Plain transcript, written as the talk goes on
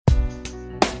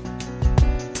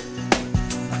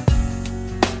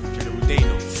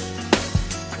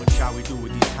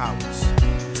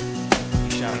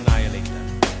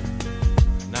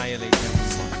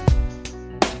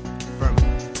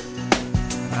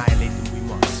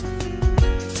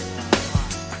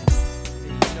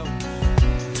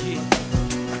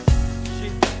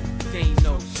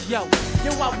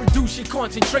I'll reduce your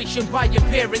concentration by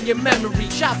impairing your memory.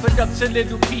 Chop it up to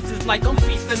little pieces like I'm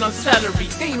feasting on celery.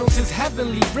 Thanos is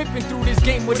heavenly, ripping through this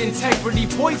game with integrity.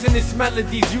 Poisonous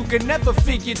melodies, you can never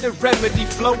figure the remedy.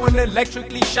 Flowing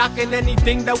electrically, shocking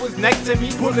anything that was next to me.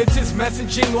 Bullets is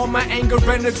messaging all my anger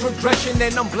and its progression,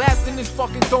 and I'm blasting his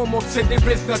fucking dome off till there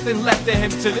is nothing left of him.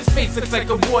 Till his face looks like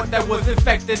a wart that was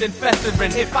infected and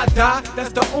festering. If I die,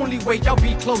 that's the only way I'll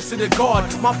be closer to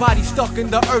God. My body's stuck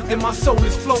in the earth and my soul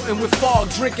is floating with fog.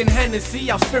 Drinking Hennessy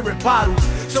out spirit bottles,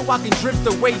 so I can drift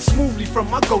away smoothly from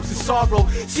my ghost of sorrow.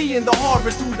 Seeing the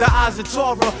horror through the eyes of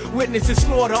Torah, witnessing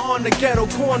slaughter on the ghetto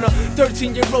corner.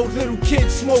 13-year-old little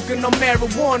kids smoking on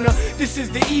marijuana. This is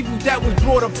the evil that was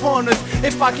brought upon us.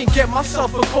 If I can get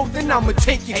myself a coat, then I'ma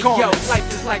take your corners. Yo,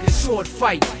 life is like a sword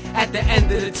fight. At the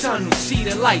end of the tunnel, see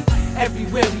the light.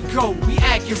 Everywhere we go, we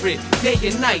accurate, day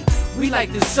and night. We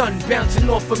like the sun bouncing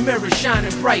off a mirror,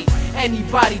 shining bright.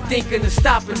 Anybody thinking of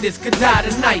stopping this could die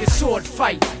tonight. A sword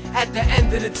fight. At the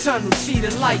end of the tunnel, see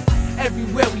the light.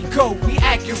 Everywhere we go, we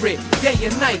accurate, day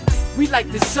and night. We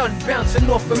like the sun bouncing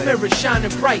off a mirror,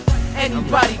 shining bright.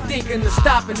 Anybody thinking of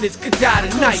stopping this could die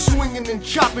tonight. Swinging and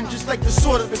chopping just like the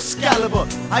sword of Excalibur.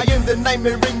 I am the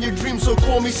nightmare in your dreams, so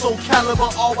call me Soul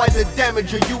Calibur. All by the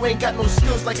damager, you ain't got no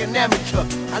skills like an amateur.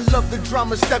 I love the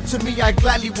drama, step to me, I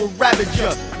gladly will ravage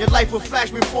ya. Your life will flash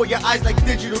before your eyes like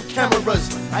digital cameras.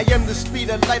 I am the speed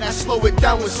of light, I slow it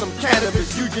down with some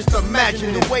cannabis. You just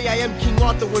imagine the way I am King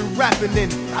Arthur when rapping in.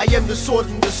 I am the sword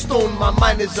and the stone, my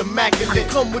mind is immaculate. I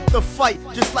come with the fight,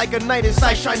 just like a knight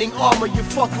inside shining armor. You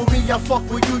fuck with me, I fuck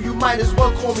with you, you might as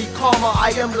well call me karma.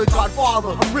 I am the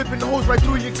Godfather, I'm ripping holes right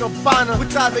through your cabana.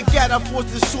 Without a gat, I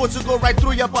force the sword to go right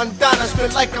through your bandana.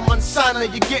 Spit like a manzana,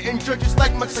 you're getting jerked just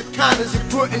like Mexicanas. You're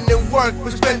putting in work,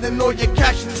 but spending all your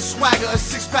cash in the swagger. A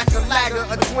 6-pack of lager,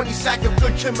 a 20-sack of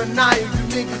good Chimanaya.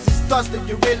 You niggas is dust if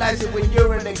you realize it when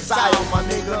you're in exile, my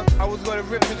nigga. I was gonna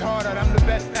rip it hard out, I'm the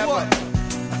best ever. What?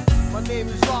 My name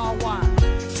is R.Y.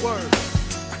 Word.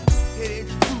 Here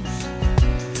to introduce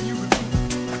you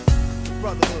to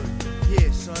brotherhood.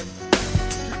 Yeah, son.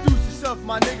 Introduce yourself,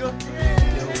 my nigga.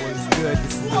 Yo, what's good?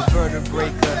 This is the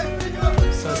Vertebraker.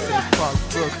 Sunset Park,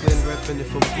 Brooklyn, repping it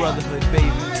for brotherhood,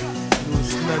 baby.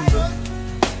 Louis member.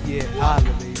 Yeah,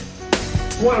 holla,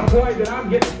 baby. Want to play, then I'm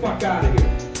getting the fuck out of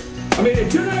here. I mean,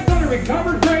 if you're not going to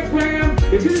recover Drake Graham,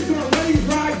 if you're just going to let him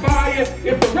drive by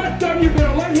you, if the rest of you are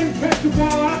going to let him catch the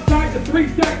ball outside the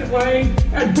 3-second lane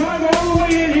and drive all the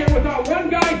way in here without one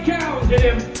guy challenging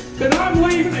him, then I'm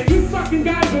leaving and you fucking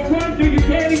guys will run till you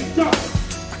can't even stop.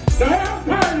 Now, I'm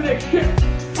tired of this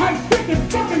shit. I'm sick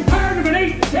and fucking tired of an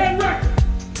 8-10 record.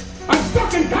 I'm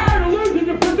fucking tired of losing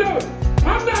to Purdue.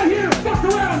 I'm not here to fuck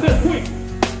around this week.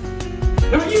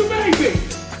 Now, you may be,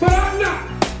 but I'm not.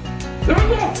 And I'm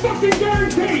gonna fucking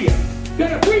guarantee you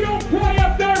that if we don't play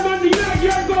up there Monday night,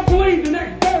 you ain't gonna believe the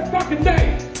next 4 fucking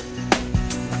days.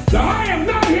 Now I am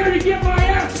not here to get my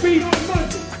ass beat on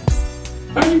Monday.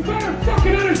 And you better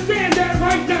fucking understand that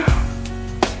right now.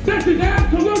 This is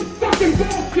absolute fucking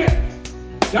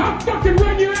bullshit. Now I'll fucking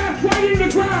run your ass right into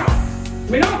the ground.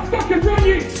 I mean, I'll fucking run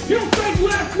you. You think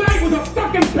last night was a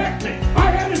fucking picnic?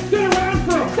 I had to sit around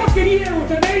for a fucking year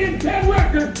with an 8-10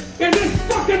 record in this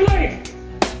fucking league.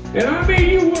 And I mean,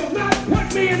 you will not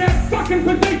put me in that fucking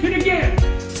position again,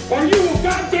 or you will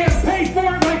goddamn pay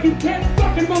for it like you can't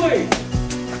fucking believe.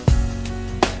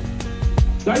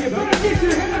 So you better get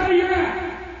your head